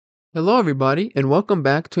Hello everybody and welcome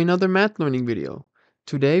back to another math learning video.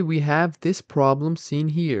 Today we have this problem seen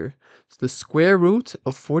here. It's the square root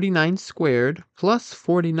of 49 squared plus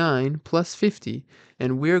 49 plus 50,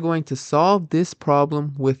 and we're going to solve this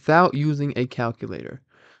problem without using a calculator.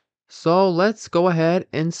 So let's go ahead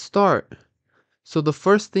and start. So the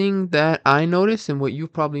first thing that I noticed, and what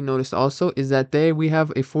you've probably noticed also, is that we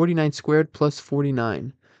have a 49 squared plus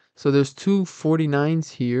 49. So there's two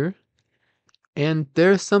 49s here. And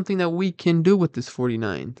there's something that we can do with this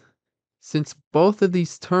 49. Since both of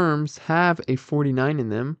these terms have a 49 in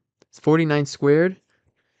them, 49 squared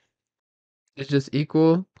is just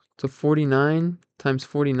equal to 49 times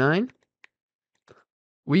 49.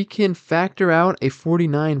 We can factor out a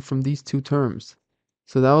 49 from these two terms.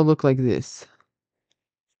 So that will look like this.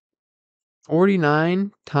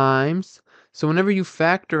 49 times, so whenever you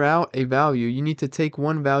factor out a value, you need to take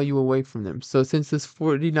one value away from them. So since this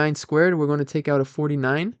 49 squared, we're going to take out a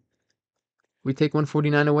 49. We take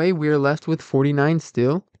 149 away, we are left with 49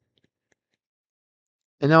 still.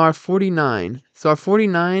 And now our 49. So our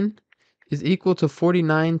 49 is equal to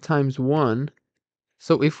 49 times 1.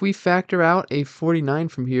 So if we factor out a 49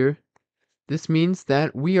 from here, this means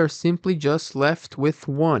that we are simply just left with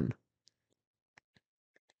 1.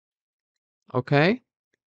 Okay?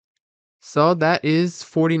 So that is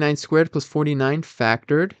 49 squared plus 49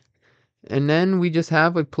 factored. And then we just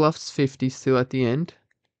have a plus 50 still at the end.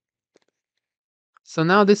 So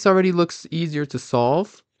now this already looks easier to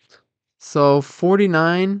solve. So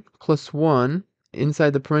 49 plus 1,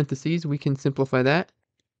 inside the parentheses, we can simplify that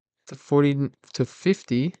to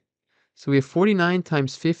 50. So we have 49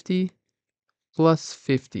 times 50 plus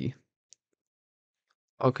 50.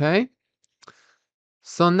 Okay?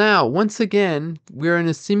 So now, once again, we're in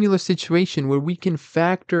a similar situation where we can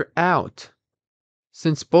factor out.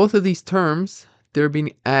 Since both of these terms, they're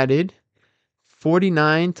being added,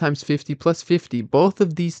 49 times 50 plus 50. Both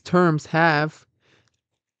of these terms have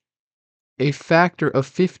a factor of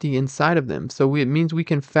 50 inside of them. So it means we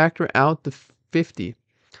can factor out the 50.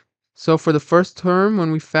 So for the first term,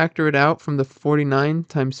 when we factor it out from the 49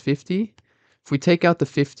 times 50, if we take out the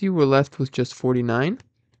 50, we're left with just 49.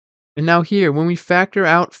 And now here, when we factor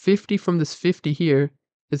out 50 from this 50 here,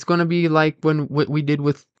 it's going to be like what we did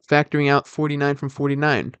with factoring out 49 from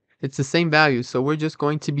 49. It's the same value, so we're just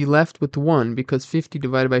going to be left with 1 because 50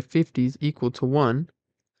 divided by 50 is equal to 1.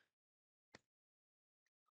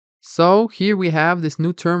 So here we have this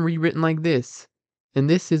new term rewritten like this. And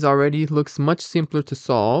this is already looks much simpler to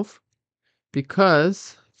solve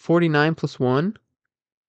because 49 plus 1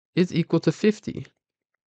 is equal to 50.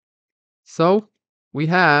 So we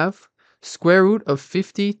have square root of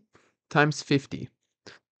 50 times 50.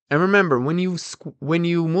 And remember, when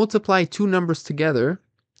you multiply two numbers together,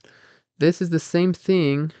 this is the same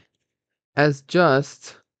thing as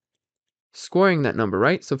just squaring that number,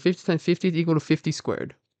 right? So 50 times 50 is equal to 50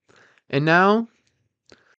 squared. And now,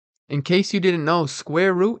 in case you didn't know,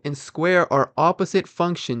 square root and square are opposite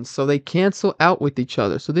functions, so they cancel out with each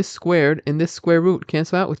other. So this squared and this square root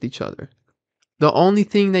cancel out with each other. The only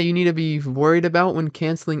thing that you need to be worried about when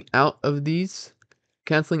canceling out each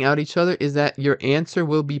other, is that your answer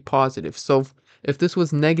will be positive. So if this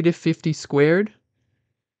was negative 50 squared,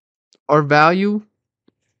 our value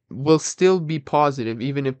will still be positive,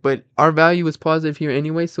 but our value is positive here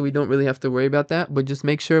anyway, so we don't really have to worry about that. But just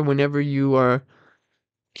make sure whenever you are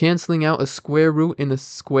canceling out a square root in a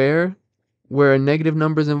square where a negative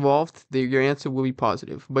number is involved, your answer will be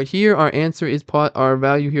positive. But here our answer is our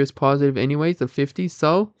value here is positive anyways of 50,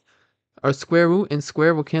 so our square root and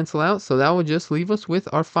square will cancel out, so that will just leave us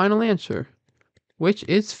with our final answer, which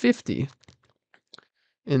is 50.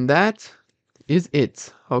 And that is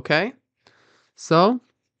it, okay? So,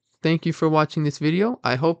 thank you for watching this video.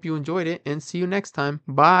 I hope you enjoyed it, and see you next time.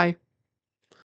 Bye!